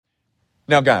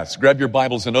Now, guys, grab your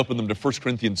Bibles and open them to 1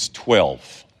 Corinthians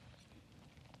 12.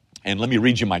 And let me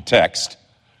read you my text.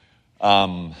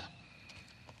 1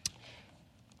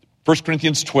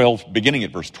 Corinthians 12, beginning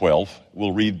at verse 12,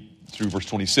 we'll read through verse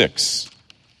 26.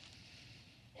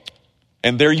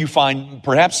 And there you find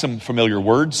perhaps some familiar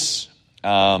words.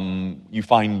 You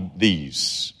find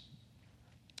these.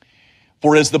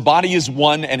 For as the body is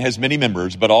one and has many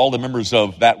members, but all the members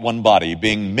of that one body,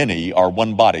 being many, are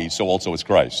one body, so also is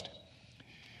Christ.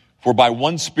 For by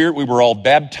one Spirit we were all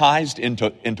baptized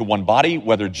into one body,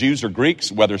 whether Jews or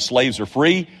Greeks, whether slaves or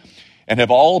free, and have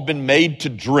all been made to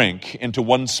drink into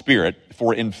one Spirit.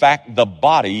 For in fact the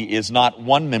body is not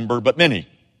one member, but many.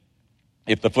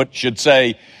 If the foot should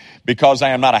say, because I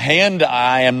am not a hand,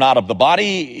 I am not of the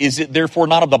body, is it therefore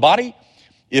not of the body?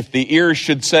 If the ear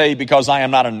should say, because I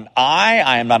am not an eye,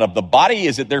 I am not of the body,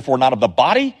 is it therefore not of the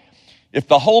body? If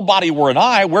the whole body were an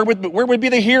eye, where would be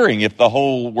the hearing? If the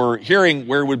whole were hearing,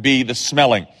 where would be the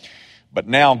smelling? But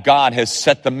now God has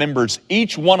set the members,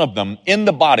 each one of them, in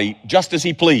the body just as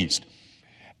he pleased.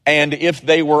 And if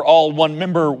they were all one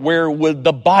member, where would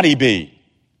the body be?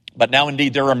 But now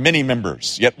indeed there are many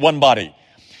members, yet one body.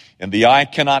 And the eye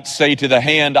cannot say to the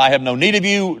hand, I have no need of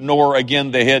you, nor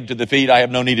again the head to the feet, I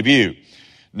have no need of you.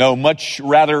 No, much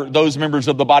rather those members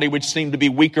of the body which seem to be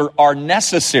weaker are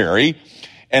necessary,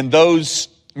 and those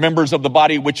members of the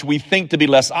body which we think to be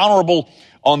less honorable,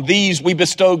 on these we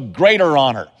bestow greater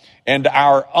honor. And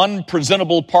our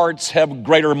unpresentable parts have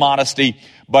greater modesty,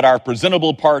 but our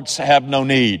presentable parts have no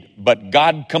need. But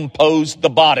God composed the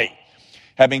body,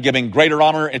 having given greater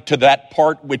honor to that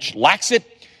part which lacks it,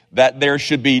 that there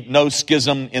should be no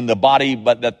schism in the body,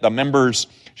 but that the members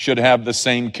should have the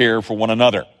same care for one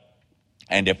another.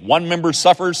 And if one member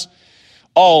suffers,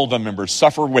 all the members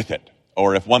suffer with it.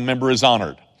 Or if one member is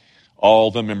honored,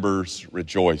 all the members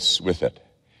rejoice with it.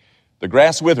 The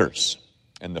grass withers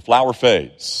and the flower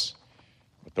fades,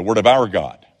 but the word of our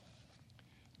God,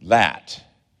 that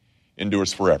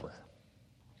endures forever.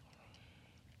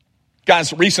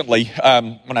 Guys, recently,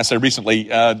 when I say recently,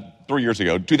 3 years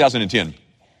ago, 2010,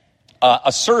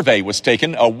 a survey was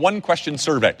taken, a one-question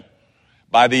survey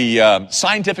by the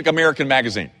Scientific American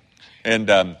magazine. And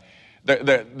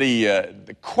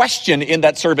the question in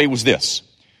that survey was this: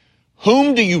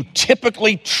 whom do you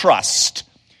typically trust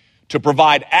to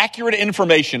provide accurate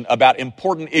information about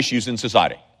important issues in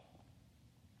society?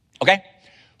 Okay?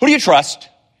 Who do you trust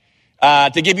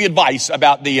to give you advice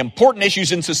about the important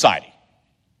issues in society?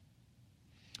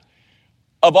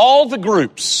 Of all the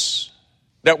groups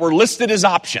that were listed as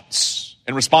options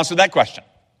in response to that question,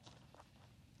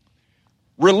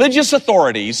 religious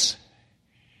authorities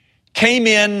came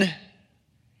in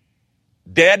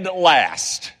dead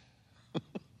last.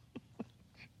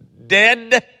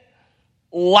 Dead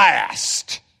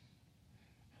last.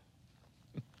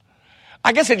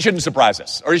 I guess it shouldn't surprise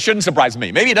us, or it shouldn't surprise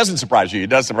me. Maybe it doesn't surprise you. It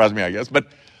does surprise me, I guess. But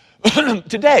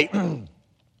today,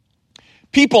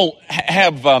 people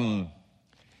have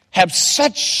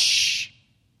such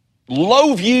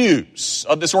low views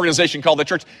of this organization called the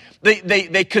church.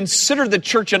 They consider the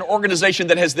church an organization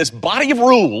that has this body of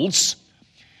rules,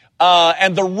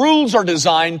 and the rules are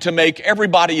designed to make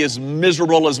everybody as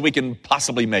miserable as we can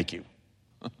possibly make you.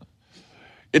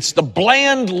 It's the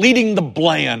bland leading the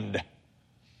bland.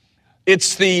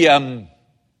 It's a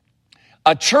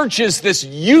church is this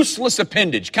useless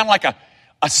appendage, kind of like a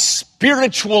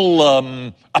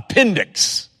spiritual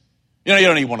appendix. You know, you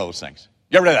don't need one of those things.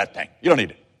 Get rid of that thing. You don't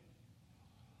need it.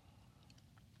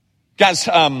 Guys,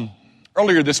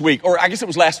 earlier this week, or I guess it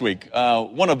was last week,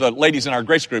 one of the ladies in our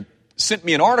grace group sent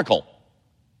me an article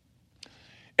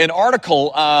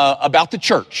about the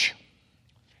church.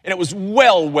 And it was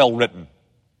well written.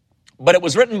 But it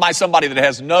was written by somebody that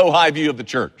has no high view of the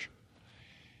church.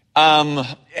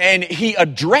 And he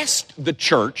addressed the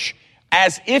church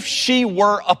as if she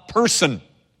were a person.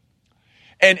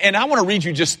 And I want to read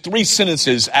you just 3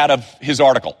 sentences out of his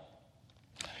article.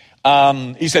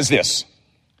 He says this: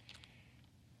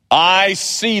 I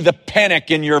see the panic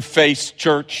in your face,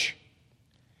 church.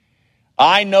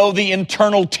 I know the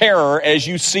internal terror as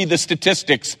you see the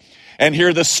statistics and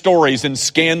hear the stories and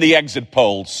scan the exit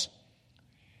polls.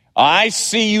 I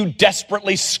see you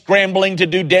desperately scrambling to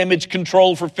do damage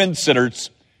control for fence sitters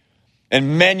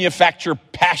and manufacture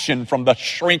passion from the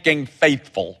shrinking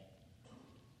faithful.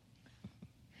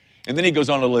 And then he goes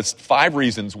on to list 5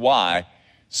 reasons why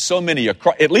so many,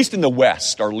 at least in the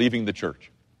West, are leaving the church.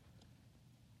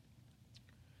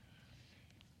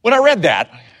 When I read that,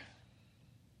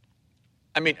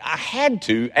 I had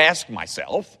to ask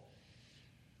myself,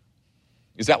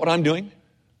 is that what I'm doing?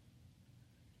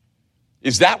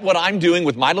 Is that what I'm doing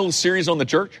with my little series on the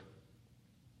church?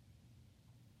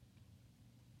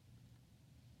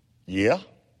 Yeah,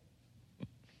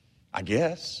 I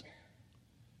guess.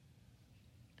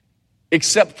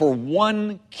 Except for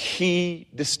one key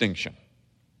distinction.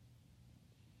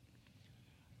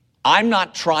 I'm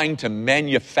not trying to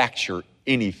manufacture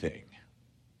anything.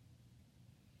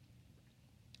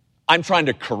 I'm trying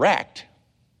to correct,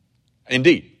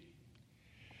 indeed,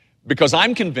 because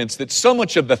I'm convinced that so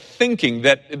much of the thinking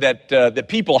that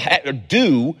people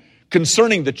do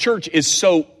concerning the church is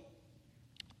so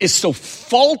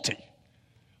faulty.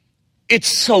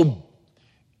 It's so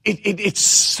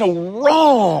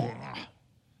wrong.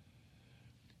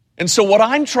 And so what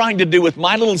I'm trying to do with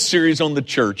my little series on the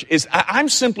church is I'm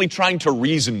simply trying to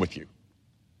reason with you.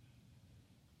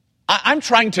 I'm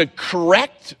trying to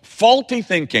correct faulty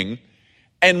thinking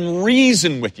and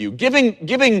reason with you,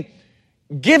 giving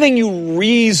you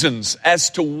reasons as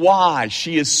to why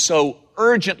she is so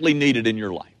urgently needed in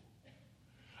your life.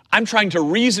 I'm trying to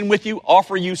reason with you,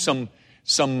 offer you some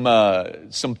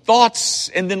thoughts,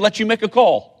 and then let you make a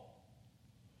call.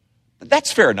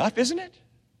 That's fair enough, isn't it?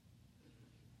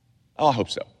 Oh, I hope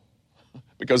so,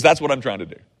 because that's what I'm trying to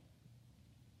do.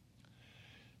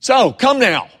 So, come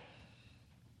now.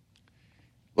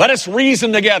 Let us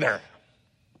reason together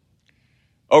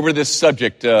over this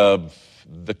subject of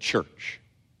the church.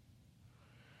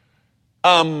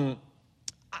 I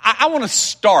want to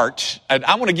start,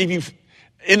 I want to give you,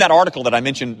 in that article that I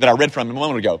mentioned, that I read from a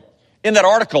moment ago, in that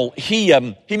article, he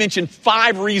mentioned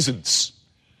 5 reasons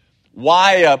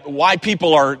why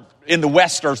people are in the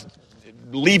West are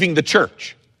leaving the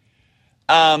church.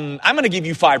 I'm going to give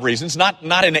you 5 reasons, not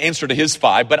in answer to his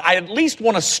 5, but I at least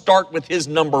want to start with his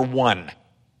number 1.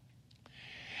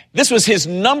 This was his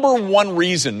number 1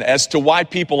 reason as to why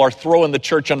people are throwing the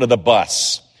church under the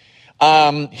bus.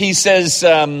 He says,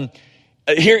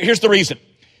 here's the reason.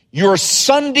 Your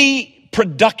Sunday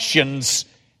productions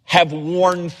have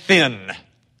worn thin.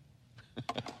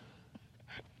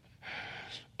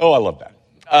 Oh, I love that.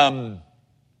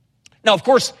 Now, of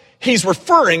course, he's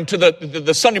referring to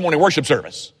the Sunday morning worship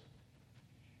service.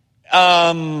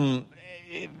 The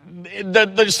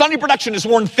Sunday production is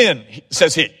worn thin,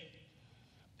 says he.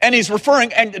 And he's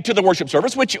referring to the worship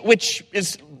service, which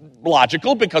is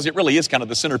logical because it really is kind of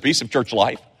the centerpiece of church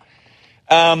life.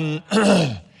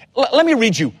 Let me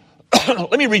read you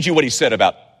what he said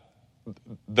about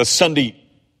the Sunday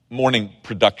morning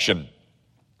production.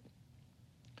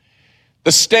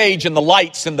 The stage and the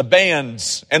lights and the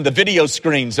bands and the video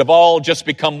screens have all just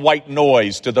become white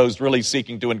noise to those really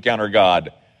seeking to encounter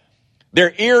God.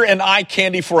 They're ear and eye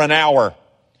candy for an hour,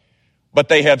 but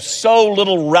they have so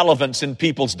little relevance in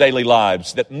people's daily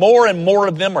lives that more and more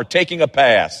of them are taking a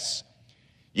pass.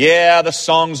 Yeah, the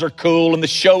songs are cool and the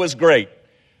show is great,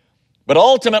 but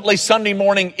ultimately Sunday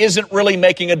morning isn't really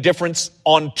making a difference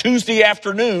on Tuesday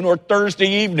afternoon or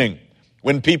Thursday evening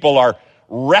when people are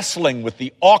wrestling with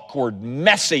the awkward,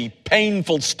 messy,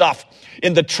 painful stuff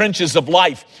in the trenches of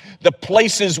life, the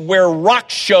places where rock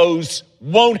shows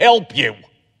won't help you.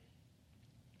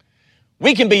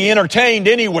 We can be entertained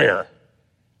anywhere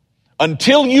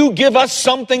until you give us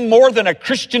something more than a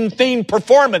Christian-themed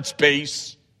performance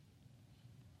piece.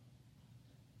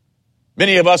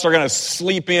 Many of us are going to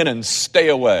sleep in and stay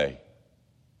away.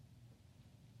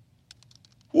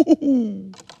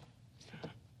 Woo-hoo.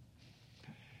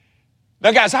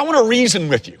 Now, guys, I want to reason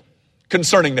with you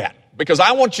concerning that because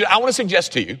I want to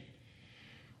suggest to you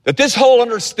that this whole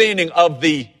understanding of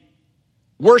the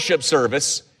worship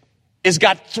service has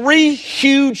got 3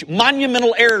 huge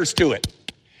monumental errors to it.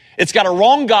 It's got a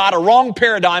wrong God, a wrong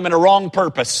paradigm, and a wrong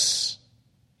purpose.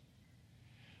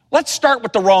 Let's start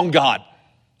with the wrong God.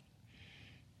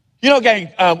 You know, gang,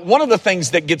 one of the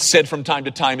things that gets said from time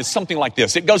to time is something like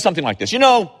this. It goes something like this. You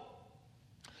know,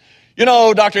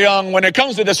 Dr. Young, when it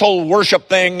comes to this whole worship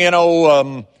thing,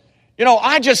 I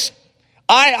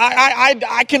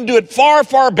can do it far,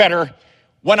 far better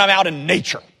when I'm out in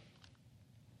nature.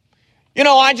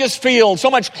 I just feel so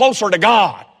much closer to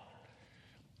God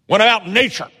when I'm out in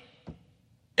nature.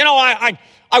 I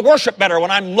worship better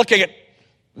when I'm looking at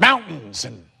mountains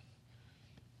and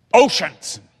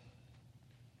oceans and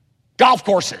golf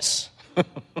courses.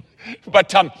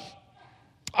 But,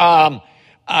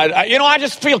 I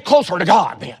just feel closer to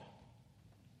God then.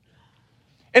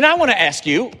 And I want to ask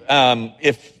you,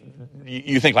 if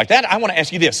you think like that, I want to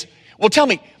ask you this. Well, tell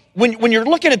me, when you're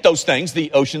looking at those things,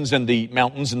 the oceans and the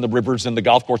mountains and the rivers and the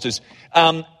golf courses,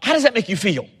 how does that make you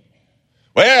feel?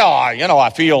 Well,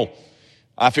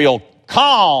 I feel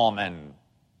calm and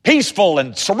peaceful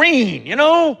and serene,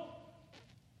 And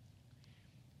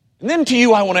then to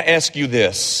you, I want to ask you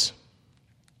this.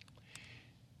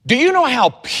 Do you know how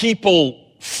people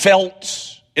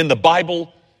felt in the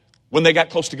Bible when they got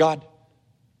close to God?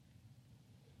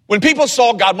 When people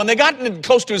saw God, when they got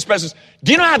close to his presence,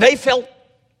 do you know how they felt?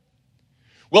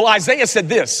 Well, Isaiah said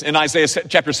this in Isaiah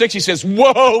chapter 6. He says,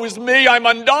 woe is me, I'm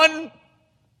undone.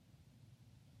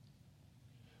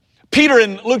 Peter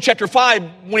in Luke chapter 5,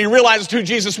 when he realized who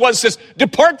Jesus was, says,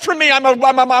 depart from me, I'm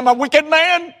a wicked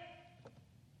man.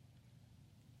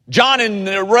 John in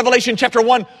Revelation chapter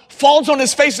 1 falls on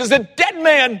his face as a dead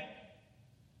man.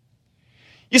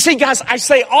 You see, guys, I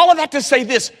say all of that to say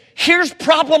this. Here's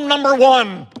problem number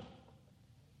one.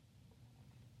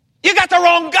 You got the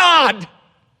wrong God.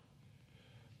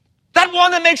 That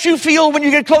one that makes you feel when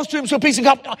you get close to him so peace and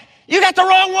comfort. You got the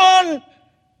wrong one.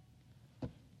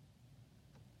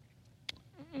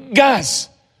 Guys,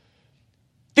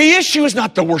 the issue is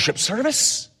not the worship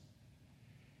service.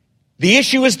 The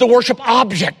issue is the worship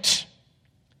object.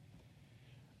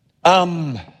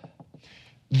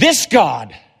 This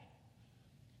God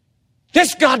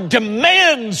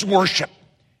demands worship.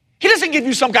 He doesn't give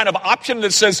you some kind of option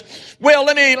that says, well,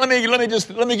 let me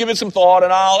give it some thought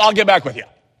and I'll get back with you.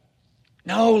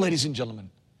 No, ladies and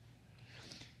gentlemen.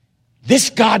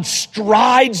 This God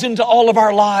strides into all of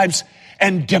our lives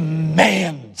and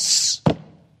demands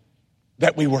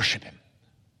that we worship him.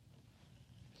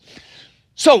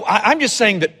 So I'm just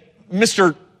saying that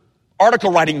Mr.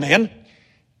 Article writing man,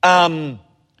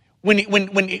 when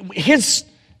his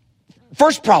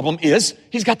first problem is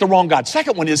he's got the wrong God.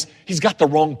 Second one is he's got the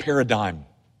wrong paradigm.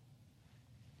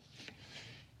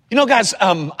 You know, guys,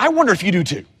 I wonder if you do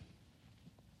too.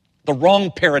 The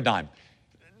wrong paradigm.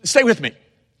 Stay with me.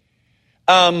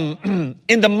 In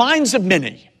the minds of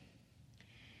many,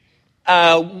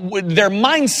 their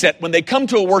mindset when they come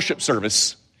to a worship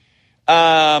service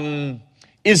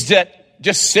is that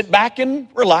just sit back and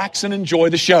relax and enjoy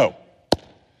the show.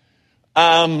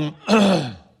 You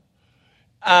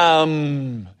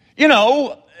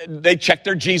know, they check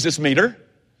their Jesus meter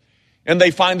and they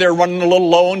find they're running a little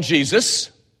low on Jesus.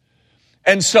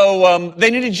 And so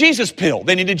they need a Jesus pill.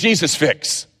 They need a Jesus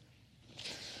fix.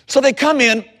 So they come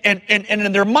in and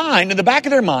in their mind, in the back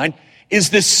of their mind, is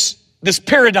this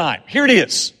paradigm. Here it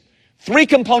is. Three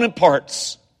component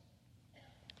parts.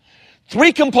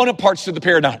 Three component parts to the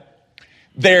paradigm.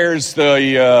 There's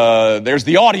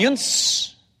the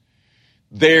audience.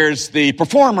 There's the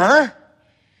performer.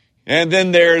 And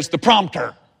then there's the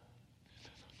prompter.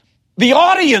 The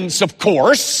audience, of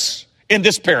course, in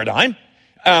this paradigm,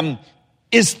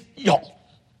 is y'all.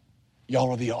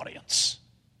 Y'all are the audience.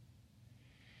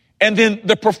 And then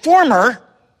the performer,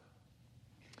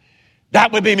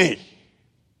 that would be me.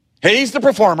 He's the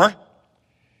performer.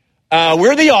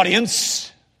 We're the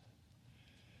audience.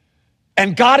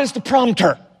 And God is the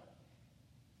prompter.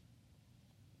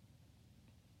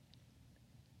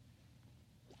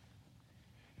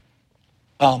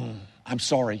 I'm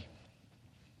sorry.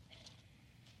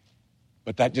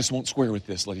 But that just won't square with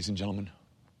this, ladies and gentlemen.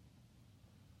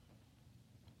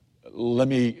 Let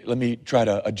me try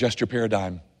to adjust your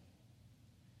paradigm.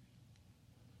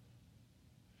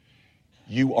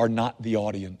 You are not the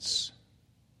audience.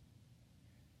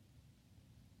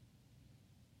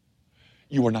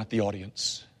 You are not the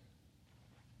audience.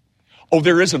 Oh,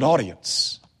 there is an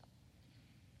audience.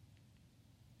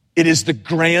 It is the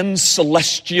grand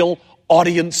celestial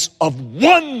audience of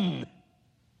one.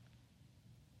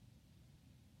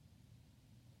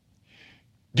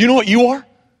 Do you know what you are?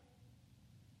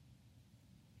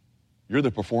 You're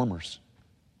the performers.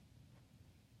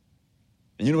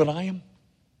 And you know what I am?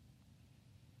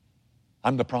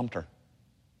 I'm the prompter.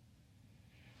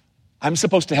 I'm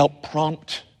supposed to help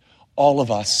prompt all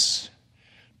of us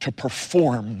to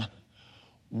perform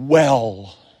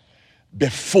well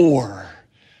before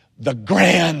the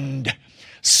grand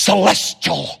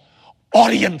celestial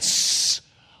audience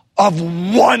of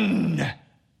one.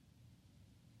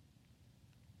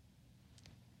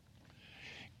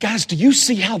 Guys, do you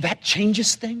see how that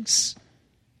changes things?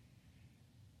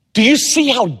 Do you see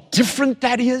how different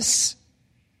that is?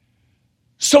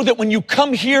 So that when you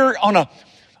come here on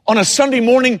a Sunday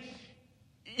morning,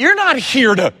 you're not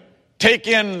here to take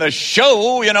in the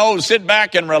show, sit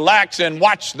back and relax and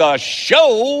watch the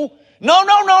show. No.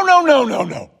 No.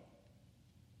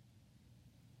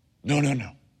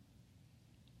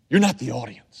 You're not the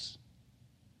audience.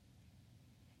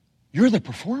 You're the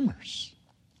performers.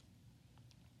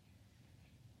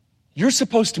 You're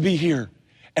supposed to be here,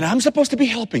 and I'm supposed to be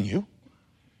helping you.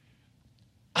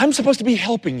 I'm supposed to be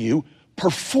helping you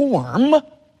perform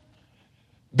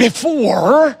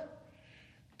before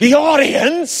the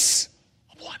audience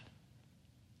of one.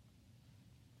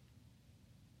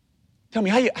 Tell me,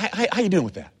 how you doing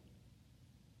with that?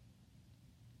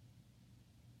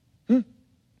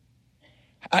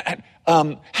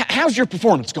 how's your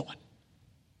performance going?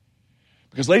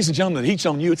 Because, ladies and gentlemen, the heat's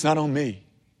on you, it's not on me.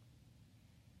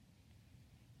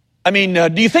 I mean,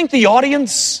 do you think the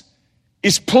audience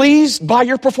is pleased by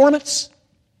your performance?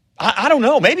 I don't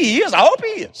know. Maybe he is. I hope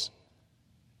he is.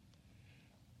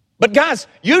 But guys,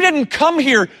 you didn't come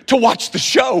here to watch the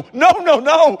show.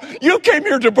 No. You came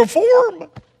here to perform.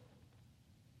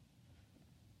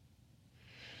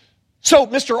 So,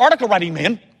 Mr. Article Writing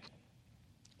Man,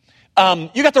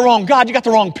 you got the wrong God, you got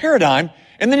the wrong paradigm,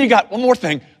 and then you got one more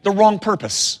thing, the wrong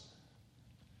purpose.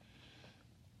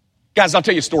 Guys, I'll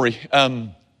tell you a story.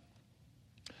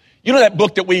 You know that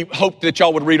book that we hoped that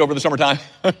y'all would read over the summertime?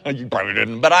 You probably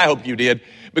didn't, but I hope you did,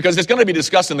 because it's going to be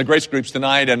discussed in the grace groups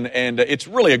tonight, and it's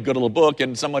really a good little book,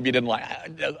 and some of you didn't like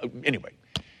it. Anyway.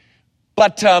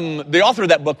 But the author of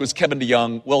that book was Kevin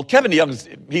DeYoung. Well, Kevin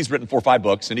DeYoung, he's written 4 or 5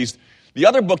 books, and the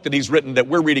other book that he's written that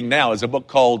we're reading now is a book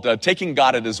called Taking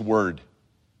God at His Word.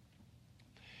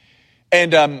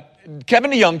 And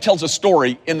Kevin DeYoung tells a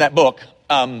story in that book.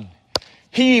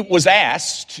 He was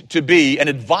asked to be an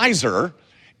advisor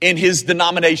in his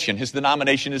denomination. His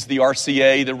denomination is the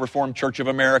RCA, the Reformed Church of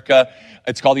America.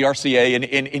 It's called the RCA,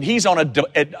 and he's on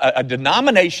a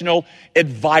denominational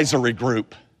advisory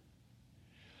group.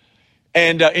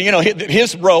 And,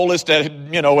 his role is to,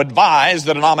 advise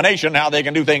the denomination how they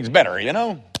can do things better,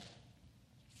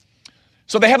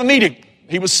 So they have a meeting.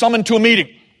 He was summoned to a meeting.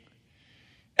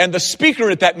 And the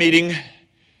speaker at that meeting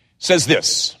says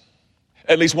this.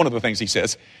 At least one of the things he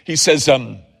says. He says,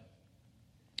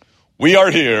 we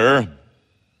are here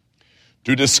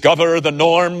to discover the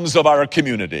norms of our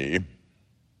community.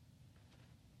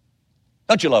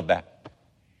 Don't you love that?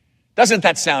 Doesn't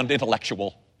that sound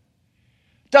intellectual?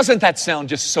 Doesn't that sound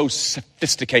just so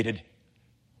sophisticated?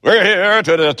 We're here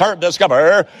to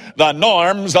discover the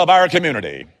norms of our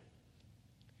community.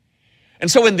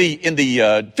 And so in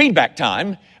the feedback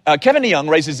time, Kevin DeYoung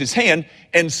raises his hand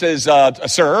and says,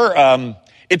 sir,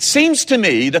 it seems to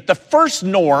me that the first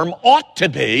norm ought to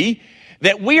be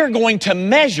that we are going to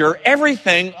measure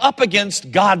everything up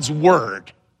against God's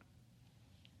Word.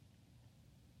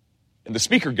 And the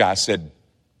speaker guy said,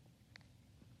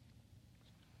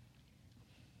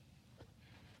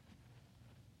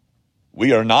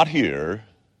 we are not here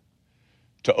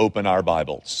to open our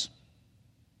Bibles.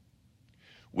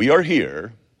 We are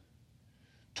here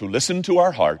to listen to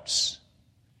our hearts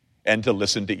and to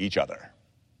listen to each other.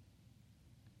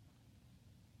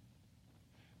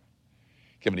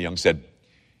 Kevin DeYoung said,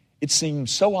 it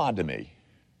seems so odd to me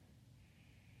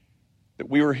that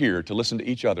we were here to listen to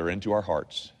each other and to our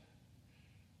hearts,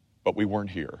 but we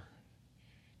weren't here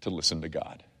to listen to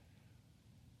God.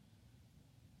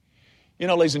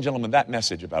 Ladies and gentlemen, that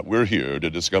message about we're here to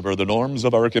discover the norms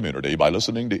of our community by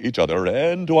listening to each other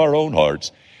and to our own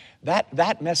hearts,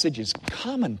 that message is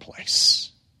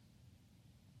commonplace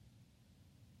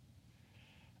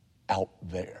out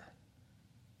there.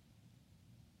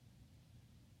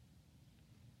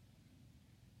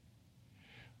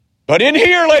 But in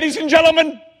here, ladies and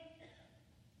gentlemen,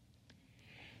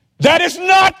 that is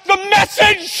not the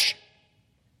message.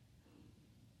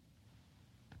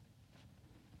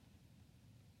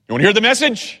 You want to hear the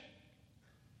message?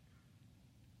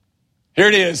 Here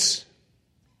it is.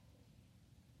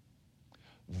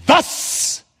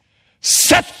 Thus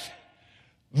saith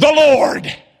the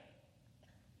Lord.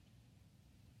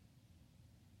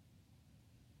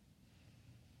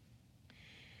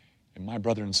 And my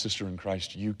brother and sister in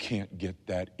Christ, you can't get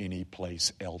that any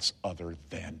place else other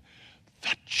than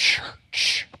the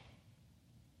church.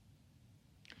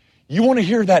 You want to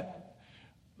hear that?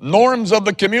 Norms of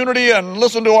the community and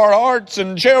listen to our hearts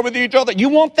and share with each other. You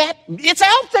want that? It's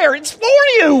out there. It's for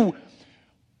you.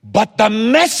 But the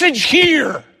message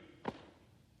here,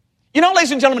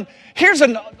 ladies and gentlemen, here's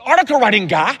an article writing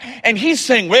guy, and he's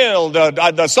saying, well,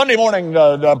 the Sunday morning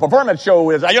performance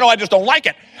show is, I just don't like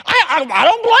it. I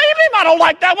don't blame him. I don't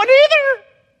like that one either.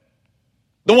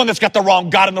 The one that's got the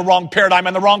wrong God and the wrong paradigm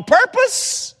and the wrong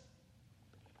purpose.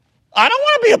 I don't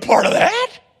want to be a part of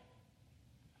that.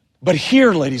 But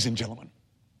here, ladies and gentlemen,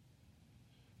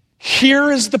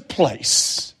 here is the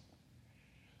place.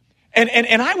 And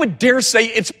I would dare say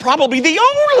it's probably the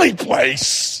only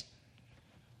place.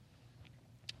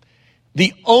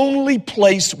 The only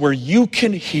place where you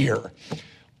can hear,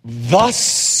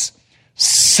 thus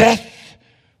saith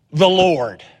the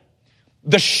Lord.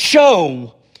 The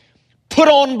show put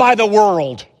on by the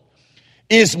world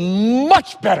is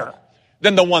much better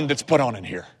than the one that's put on in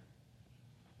here.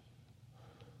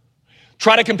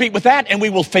 Try to compete with that, and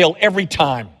we will fail every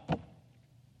time.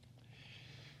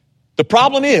 The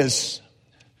problem is,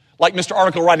 like Mr.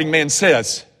 Article Writing Man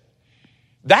says,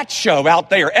 That show out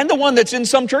there, and the one that's in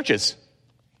some churches.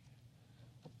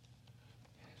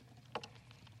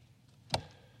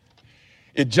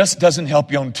 It just doesn't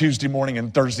help you on Tuesday morning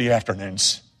and Thursday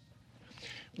afternoons.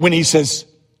 When he says,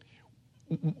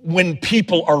 when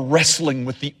people are wrestling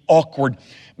with the awkward,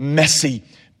 messy,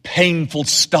 painful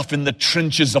stuff in the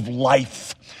trenches of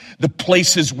life, the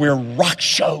places where rock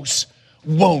shows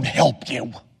won't help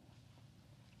you.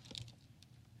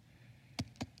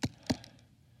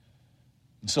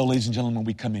 And so, ladies and gentlemen,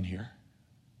 we come in here.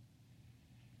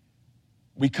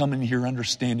 We come in here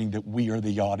understanding that we are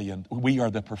the audience, we are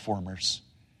the performers.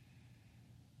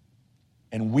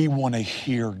 And we want to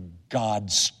hear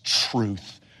God's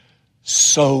truth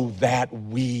so that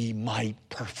we might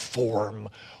perform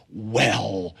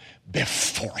well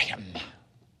before Him.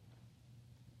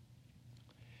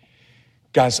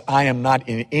 Guys, I am not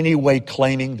in any way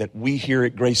claiming that we here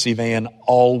at Gracie Van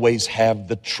always have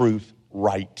the truth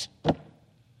right.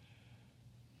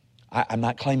 I'm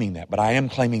not claiming that, but I am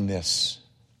claiming this.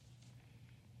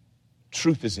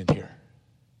 Truth is in here.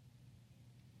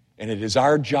 And it is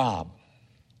our job,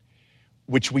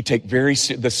 which we take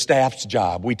the staff's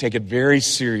job, we take it very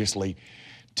seriously,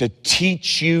 to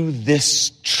teach you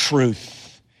this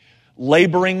truth,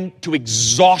 laboring to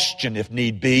exhaustion if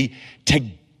need be, to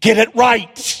get it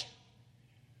right.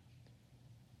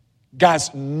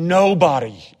 Guys,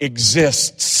 nobody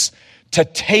exists to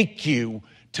take you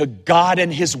to God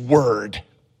and His Word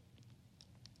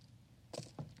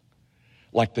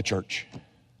like the church.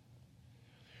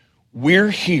 We're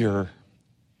here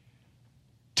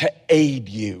to aid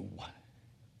you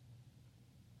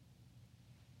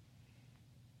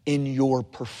in your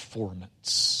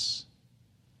performance.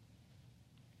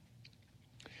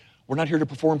 We're not here to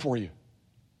perform for you.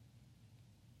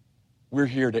 We're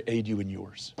here to aid you in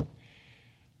yours.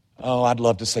 Oh, I'd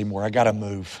love to say more. I got to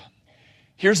move.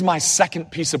 Here's my second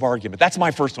piece of argument. That's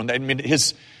my first one. I mean,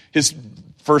 his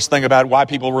first thing about why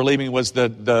people were leaving was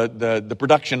the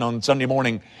production on Sunday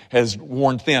morning has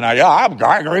worn thin. I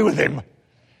agree with him.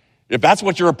 If that's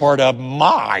what you're a part of,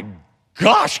 my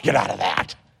gosh, get out of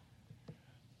that.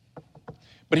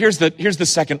 But here's the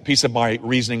second piece of my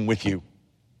reasoning with you.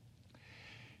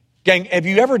 Gang, have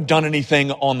you ever done anything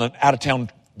on the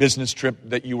out-of-town business trip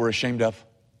that you were ashamed of?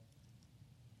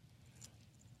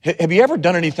 Have you ever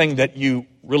done anything that you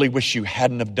really wish you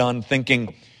hadn't have done,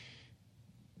 thinking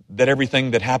that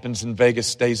everything that happens in Vegas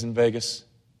stays in Vegas?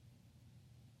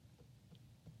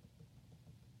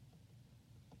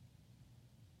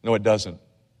 No, it doesn't.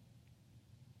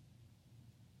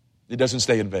 It doesn't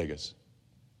stay in Vegas.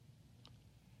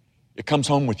 It comes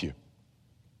home with you.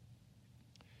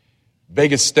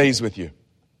 Vegas stays with you.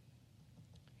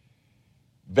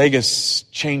 Vegas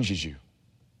changes you.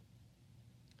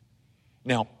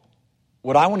 Now,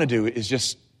 what I want to do is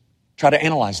just try to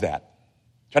analyze that.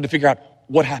 Try to figure out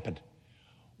what happened.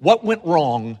 What went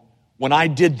wrong when I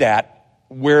did that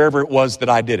wherever it was that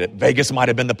I did it? Vegas might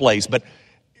have been the place, but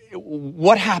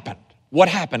what happened? What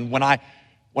happened when I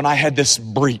had this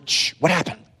breach? What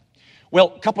happened?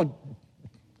 Well, a couple of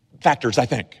factors, I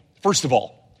think. First of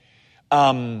all,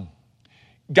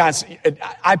 guys,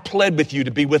 I pled with you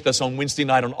to be with us on Wednesday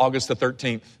night on August the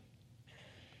 13th.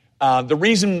 The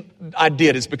reason I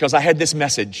did is because I had this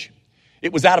message.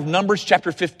 It was out of Numbers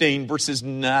chapter 15, verses,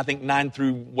 I think, 9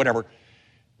 through whatever.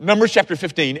 Numbers chapter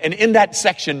 15. And in that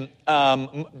section,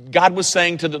 God was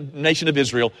saying to the nation of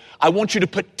Israel, I want you to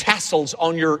put tassels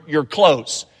on your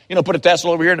clothes. You know, put a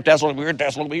tassel over here and a tassel over here and a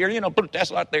tassel over here. You know, put a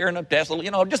tassel out there and a tassel,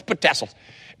 just put tassels.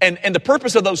 And the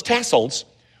purpose of those tassels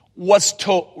was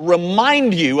to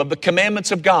remind you of the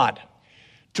commandments of God.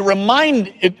 To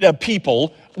remind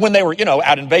people when they were,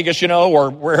 out in Vegas, or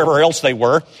wherever else they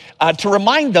were, to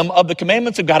remind them of the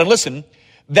commandments of God. And listen,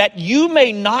 that you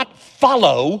may not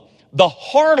follow the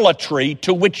harlotry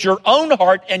to which your own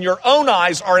heart and your own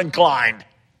eyes are inclined.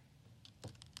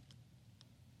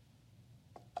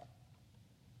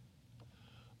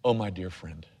 Oh, my dear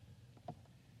friend,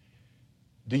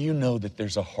 do you know that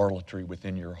there's a harlotry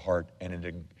within your heart,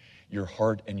 and your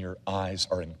heart and your eyes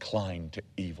are inclined to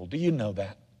evil? Do you know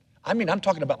that? I mean, I'm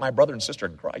talking about my brother and sister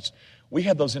in Christ. We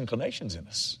have those inclinations in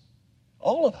us.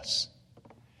 All of us.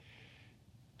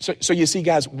 So you see,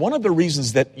 guys, one of the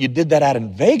reasons that you did that out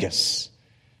in Vegas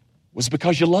was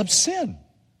because you love sin.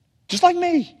 Just like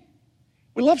me.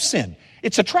 We love sin.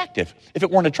 It's attractive. If it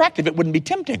weren't attractive, it wouldn't be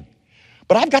tempting.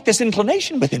 But I've got this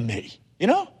inclination within me,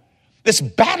 This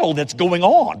battle that's going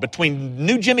on between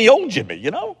new Jimmy, old Jimmy,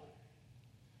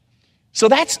 So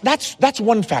that's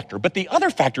one factor. But the other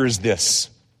factor is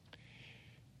this.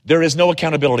 There is no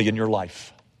accountability in your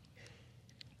life.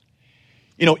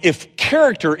 If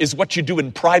character is what you do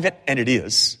in private, and it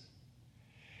is,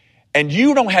 and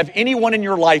you don't have anyone in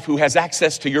your life who has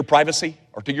access to your privacy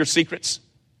or to your secrets,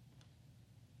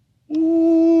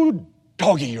 ooh,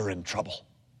 doggy, you're in trouble.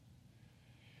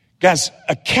 Guys,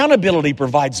 accountability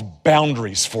provides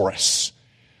boundaries for us.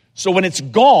 So when it's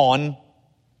gone,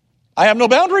 I have no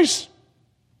boundaries.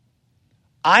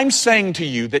 I'm saying to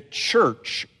you that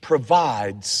church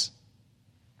provides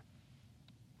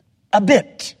a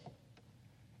bit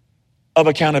of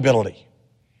accountability.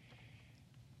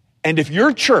 And if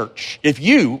your church, if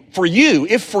for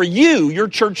you, your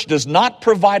church does not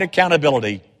provide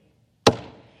accountability,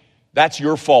 that's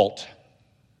your fault.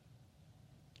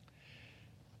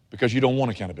 Because you don't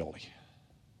want accountability.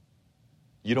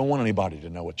 You don't want anybody to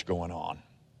know what's going on.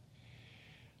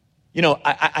 You know,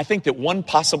 I think that one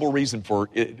possible reason for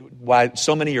why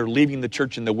so many are leaving the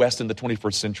church in the West in the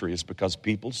 21st century is because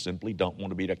people simply don't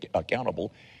want to be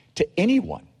accountable to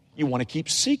anyone. You want to keep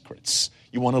secrets.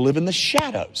 You want to live in the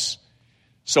shadows.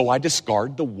 So I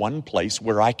discard the one place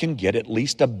where I can get at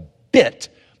least a bit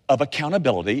of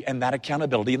accountability, and that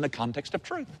accountability in the context of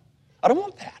truth. I don't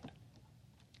want that.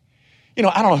 You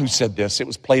know, I don't know who said this. It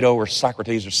was Plato or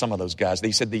Socrates or some of those guys.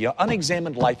 They said the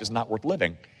unexamined life is not worth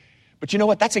living. But you know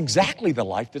what? That's exactly the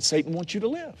life that Satan wants you to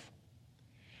live.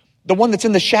 The one that's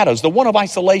in the shadows, the one of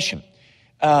isolation.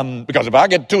 Because if I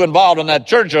get too involved in that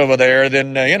church over there,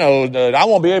 then, I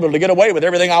won't be able to get away with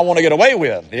everything I want to get away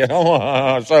with,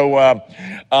 I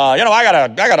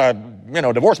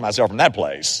gotta, divorce myself from that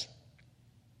place.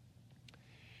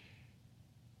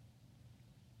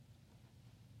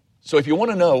 So if you want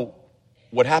to know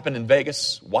what happened in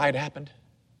Vegas, why it happened,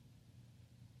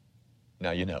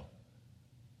 now you know.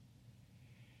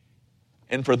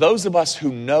 And for those of us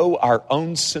who know our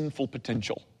own sinful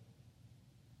potential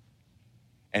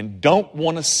and don't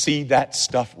want to see that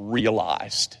stuff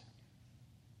realized,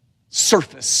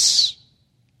 surface,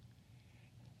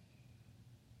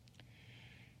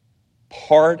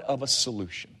 part of a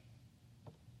solution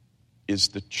is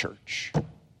the church.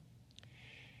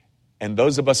 And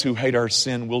those of us who hate our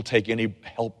sin will take any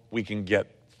help we can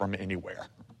get from anywhere.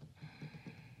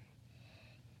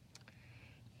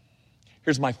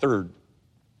 Here's my third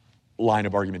line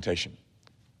of argumentation.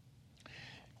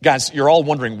 Guys, you're all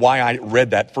wondering why I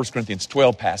read that 1 Corinthians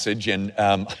 12 passage, and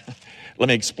let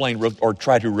me explain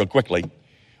try to real quickly.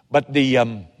 But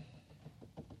the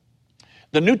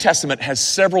New Testament has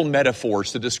several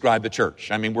metaphors to describe the church.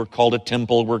 I mean, we're called a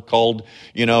temple, we're called,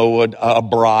 a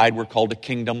bride, we're called a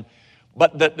kingdom.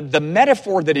 But the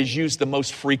metaphor that is used the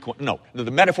most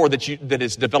the metaphor that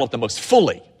is developed the most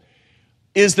fully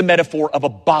is the metaphor of a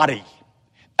body.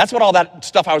 That's what all that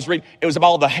stuff I was reading, it was about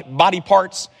all the body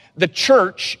parts. The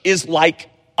church is like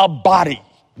a body,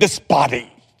 this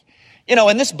body.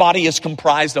 And this body is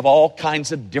comprised of all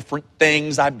kinds of different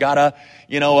things. I've got a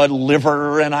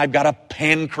liver, and I've got a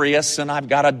pancreas, and I've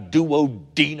got a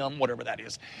duodenum, whatever that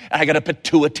is. And I got a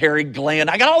pituitary gland.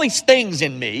 I got all these things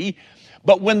in me.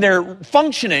 But when they're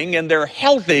functioning and they're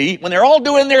healthy, when they're all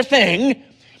doing their thing,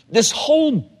 this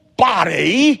whole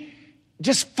body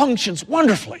just functions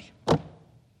wonderfully.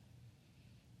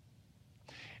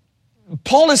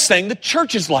 Paul is saying the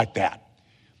church is like that.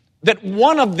 That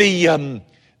one of the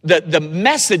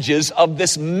messages of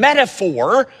this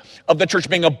metaphor of the church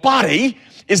being a body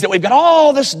is that we've got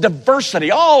all this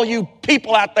diversity, all you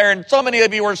people out there, and so many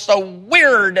of you are so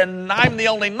weird, and I'm the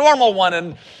only normal one,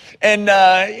 and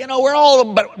we're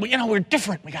all, but we're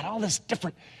different. We got all this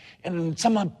different, and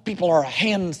some people are a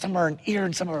hand, some are an ear,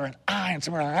 and some are an eye, and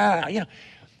some are an eye,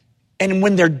 And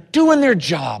when they're doing their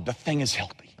job, the thing is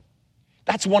healthy.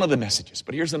 That's one of the messages.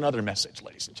 But here's another message,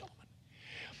 ladies and gentlemen.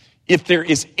 If there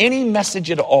is any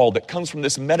message at all that comes from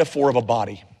this metaphor of a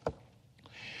body,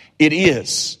 it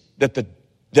is that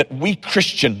we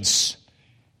Christians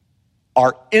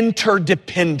are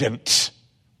interdependent,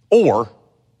 or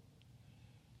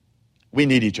we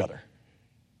need each other.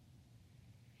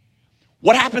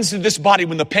 What happens to this body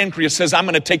when the pancreas says, I'm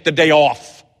going to take the day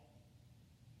off?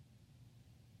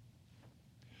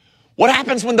 What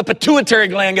happens when the pituitary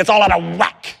gland gets all out of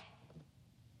whack?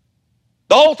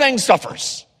 The whole thing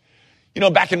suffers.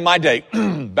 Back in my day,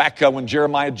 back when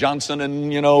Jeremiah Johnson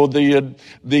and,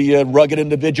 the rugged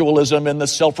individualism and the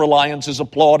self-reliance is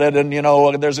applauded,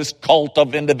 and, there's this cult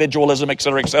of individualism, et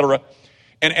cetera, et cetera.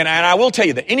 And I will tell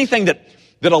you that anything that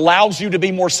allows you to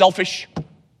be more selfish,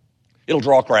 it'll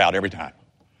draw a crowd every time.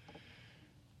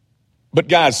 But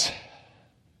guys,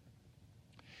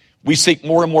 we seek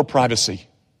more and more privacy.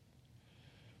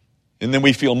 And then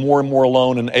we feel more and more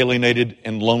alone and alienated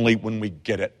and lonely when we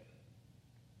get it.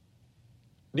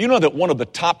 Do you know that one of the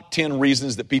top 10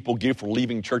 reasons that people give for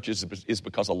leaving churches is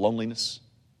because of loneliness?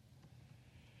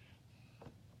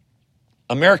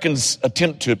 Americans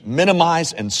attempt to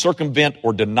minimize and circumvent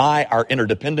or deny our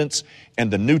interdependence,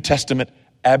 and the New Testament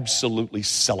absolutely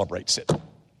celebrates it.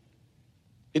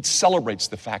 It celebrates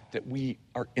the fact that we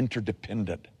are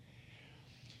interdependent.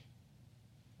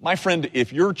 My friend,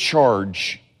 if your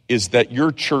charge is that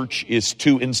your church is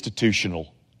too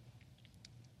institutional,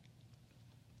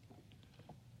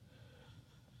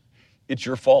 it's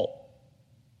your fault.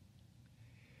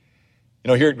 You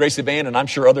know, here at Grace Band, and I'm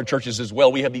sure other churches as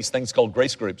well, we have these things called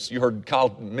grace groups. You heard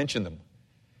Kyle mention them.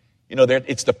 You know,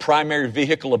 it's the primary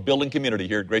vehicle of building community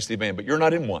here at Grace Band, but you're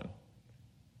not in one.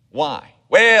 Why?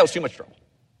 Well, it's too much trouble.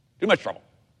 Too much trouble.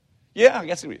 Yeah, I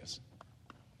guess it is.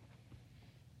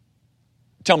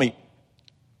 Tell me,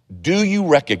 do you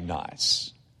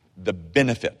recognize the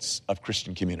benefits of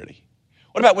Christian community?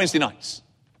 What about Wednesday nights?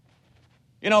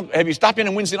 You know, have you stopped in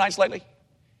on Wednesday nights lately?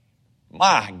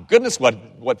 My goodness,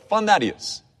 what fun that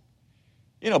is.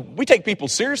 You know, we take people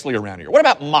seriously around here. What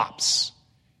about MOPS?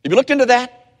 Have you looked into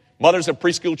that? Mothers of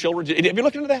preschool children. Have you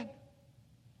looked into that?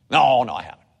 No, I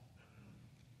haven't.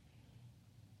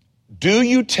 Do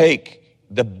you take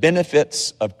the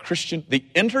benefits of the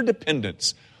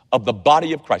interdependence of the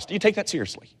body of Christ? Do you take that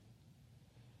seriously?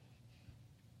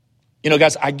 You know,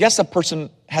 guys, I guess a person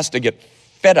has to get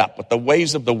fed up with the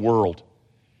ways of the world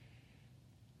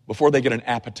before they get an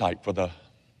appetite for the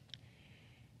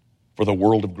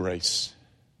world of grace.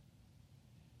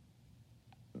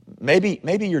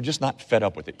 Maybe you're just not fed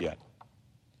up with it yet.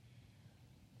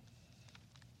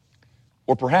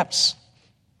 Or perhaps,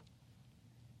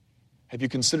 have you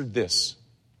considered this?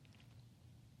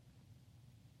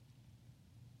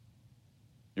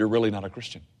 You're really not a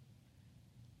Christian.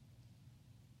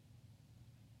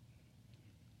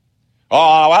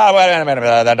 Oh, wait a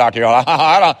minute, Dr.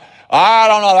 I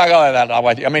don't know if I go that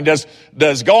way. I mean,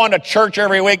 does going to church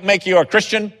every week make you a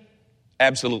Christian?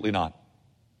 Absolutely not.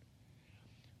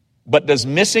 But does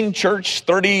missing church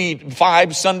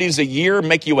 35 Sundays a year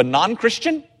make you a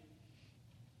non-Christian?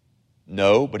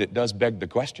 No, but it does beg the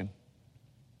question.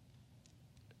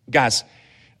 Guys,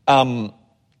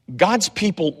 God's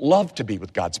people love to be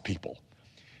with God's people.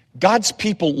 God's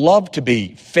people love to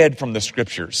be fed from the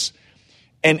Scriptures.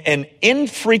 And an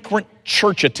infrequent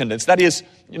church attendance, that is,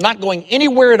 not going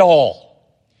anywhere at all,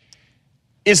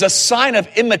 is a sign of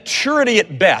immaturity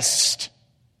at best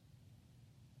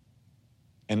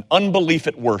and unbelief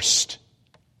at worst.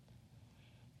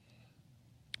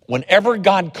 Whenever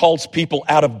God calls people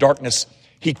out of darkness,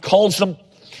 He calls them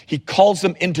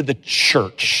into the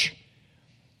church.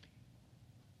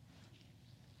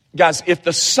 Guys, if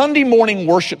the Sunday morning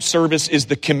worship service is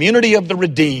the community of the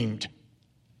redeemed,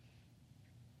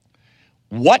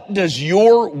 what does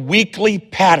your weekly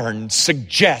pattern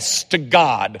suggest to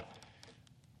God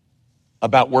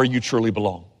about where you truly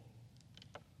belong?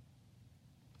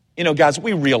 You know, guys,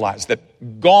 we realize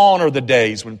that gone are the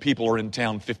days when people are in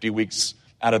town 50 weeks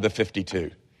out of the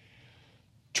 52.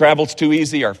 Travel's too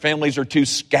easy, our families are too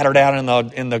scattered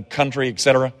out in the country,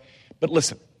 etc. But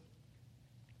listen,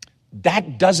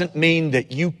 that doesn't mean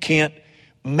that you can't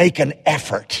make an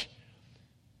effort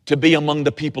to be among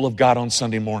the people of God on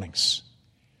Sunday mornings.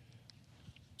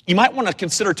 You might want to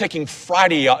consider taking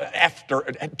Friday off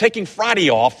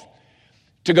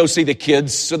to go see the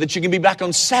kids so that you can be back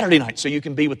on Saturday night so you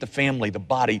can be with the family, the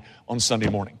body, on Sunday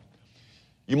morning.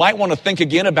 You might want to think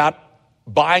again about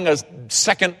buying a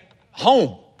second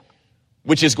home,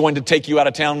 which is going to take you out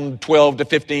of town 12 to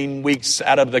 15 weeks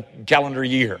out of the calendar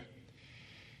year.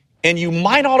 And you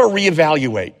might ought to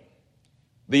reevaluate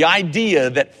the idea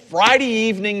that Friday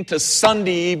evening to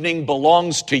Sunday evening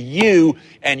belongs to you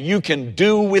and you can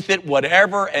do with it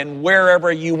whatever and wherever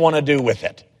you want to do with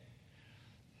it.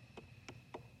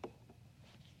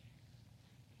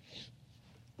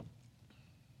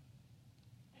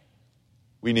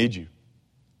 We need you.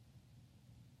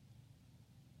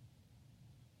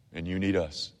 And you need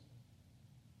us.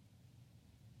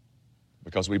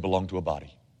 Because we belong to a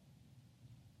body.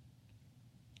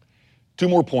 2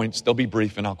 more points. They'll be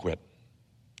brief and I'll quit.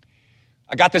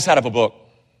 I got this out of a book,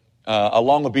 A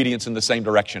Long Obedience in the Same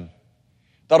Direction.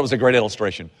 Thought it was a great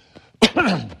illustration.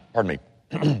 Pardon me.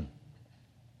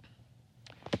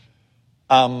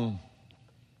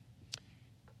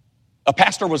 A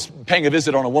pastor was paying a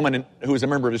visit on a woman who was a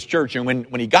member of his church, and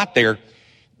when he got there,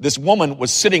 this woman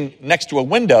was sitting next to a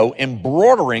window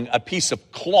embroidering a piece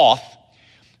of cloth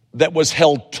that was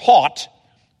held taut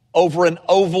over an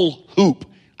oval hoop.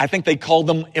 I think they called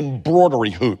them embroidery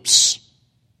hoops.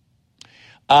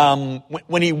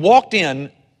 When he walked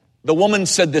in, the woman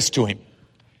said this to him: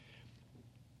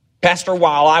 Pastor,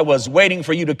 while I was waiting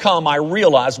for you to come, I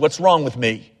realized what's wrong with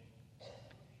me.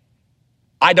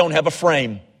 I don't have a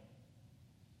frame.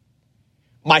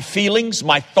 My feelings,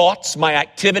 my thoughts, my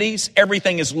activities,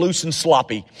 everything is loose and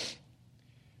sloppy.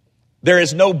 There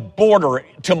is no border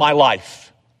to my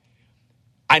life.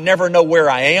 I never know where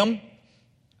I am.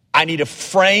 I need a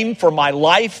frame for my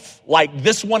life like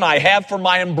this one I have for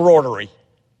my embroidery.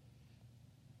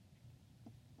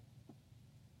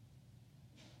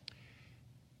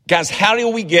 Guys, how do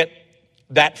we get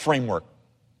that framework?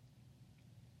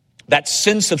 That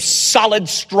sense of solid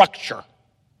structure?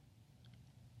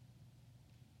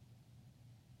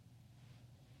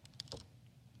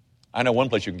 I know one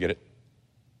place you can get it.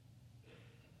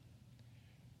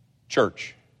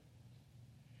 Church.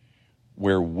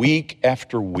 Where week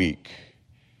after week,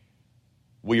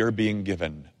 we are being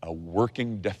given a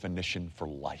working definition for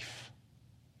life.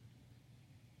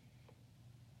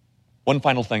 One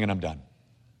final thing and I'm done.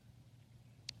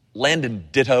 Landon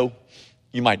Ditto,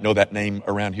 you might know that name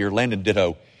around here. Landon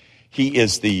Ditto, he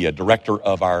is the director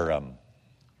of our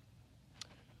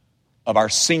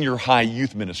senior high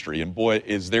youth ministry. And boy,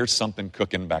 is there something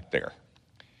cooking back there.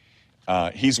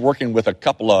 He's working with a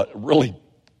couple of really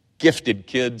gifted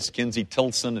kids, Kinsey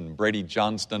Tilson and Brady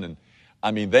Johnston. And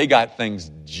I mean, they got things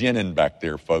ginning back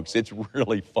there, folks. It's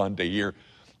really fun to hear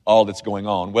all that's going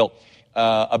on. Well,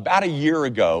 about a year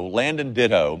ago, Landon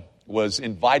Ditto was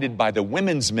invited by the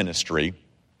women's ministry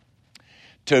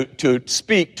to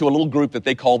speak to a little group that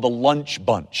they call the Lunch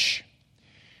Bunch.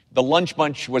 The Lunch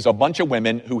Bunch was a bunch of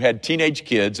women who had teenage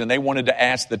kids, and they wanted to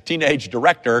ask the teenage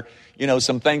director,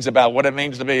 some things about what it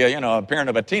means to be a parent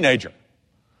of a teenager.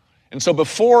 And so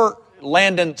before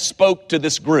Landon spoke to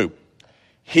this group,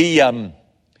 he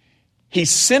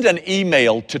sent an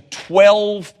email to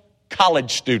 12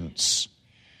 college students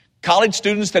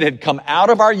that had come out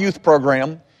of our youth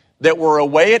program, that were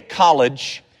away at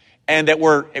college, and that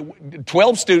were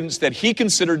 12 students that he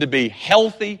considered to be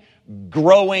healthy,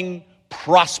 growing,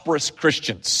 prosperous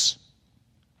Christians.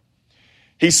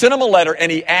 He sent them a letter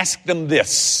and he asked them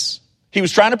this. He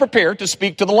was trying to prepare to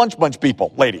speak to the Lunch Bunch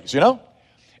people, ladies,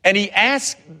 And he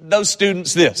asked those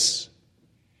students this: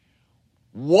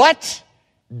 what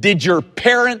did your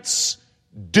parents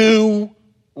do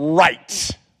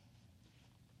right?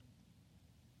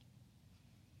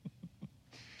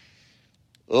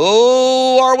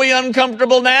 Oh, are we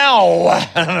uncomfortable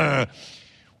now?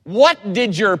 What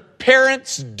did your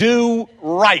parents do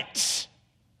right?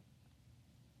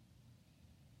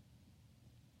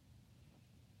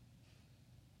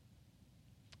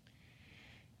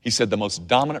 He said the most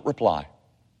dominant reply,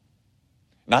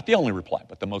 not the only reply,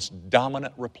 but the most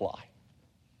dominant reply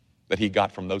that he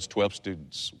got from those 12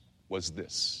 students was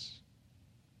this: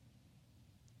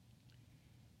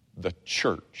 the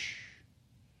church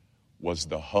was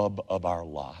the hub of our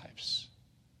lives.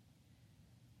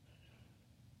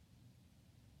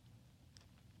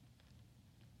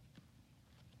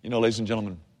 Ladies and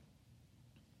gentlemen,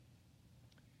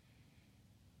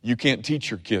 you can't teach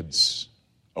your kids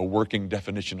a working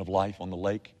definition of life on the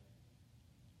lake.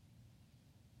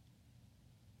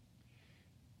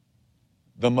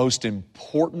 The most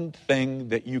important thing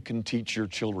that you can teach your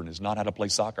children is not how to play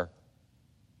soccer.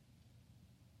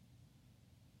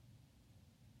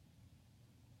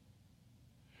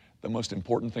 The most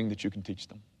important thing that you can teach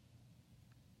them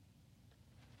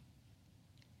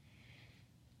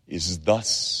is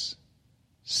thus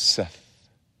saith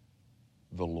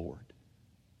the Lord.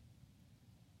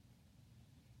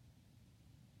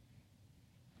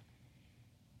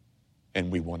 And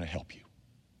we want to help you.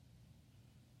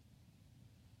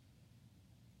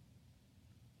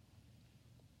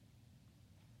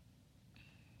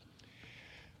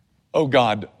 Oh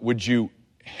God, would you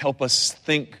help us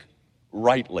think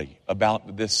rightly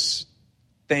about this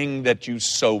thing that you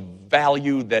so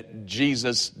value, that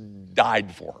Jesus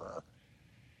died for her.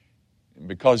 And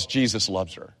because Jesus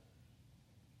loves her,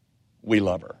 we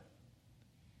love her.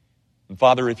 And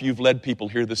Father, if you've led people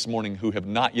here this morning who have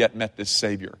not yet met this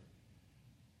Savior,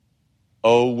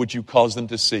 oh, would you cause them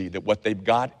to see that what they've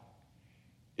got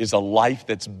is a life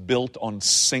that's built on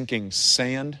sinking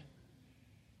sand,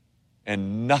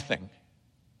 and nothing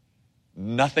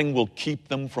will keep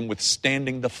them from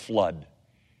withstanding the flood,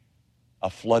 a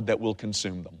flood that will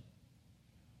consume them.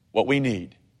 What we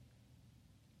need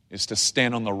is to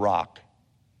stand on the rock,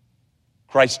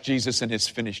 Christ Jesus and his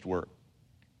finished work.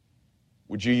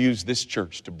 Would you use this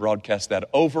church to broadcast that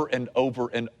over and over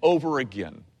and over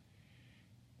again?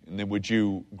 And then would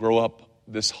you grow up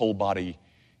this whole body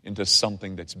into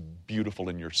something that's beautiful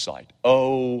in your sight?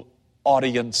 Oh,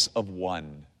 audience of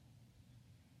one,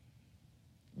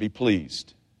 be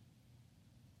pleased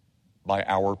by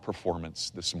our performance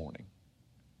this morning.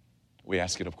 We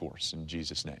ask it, of course, in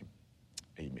Jesus' name.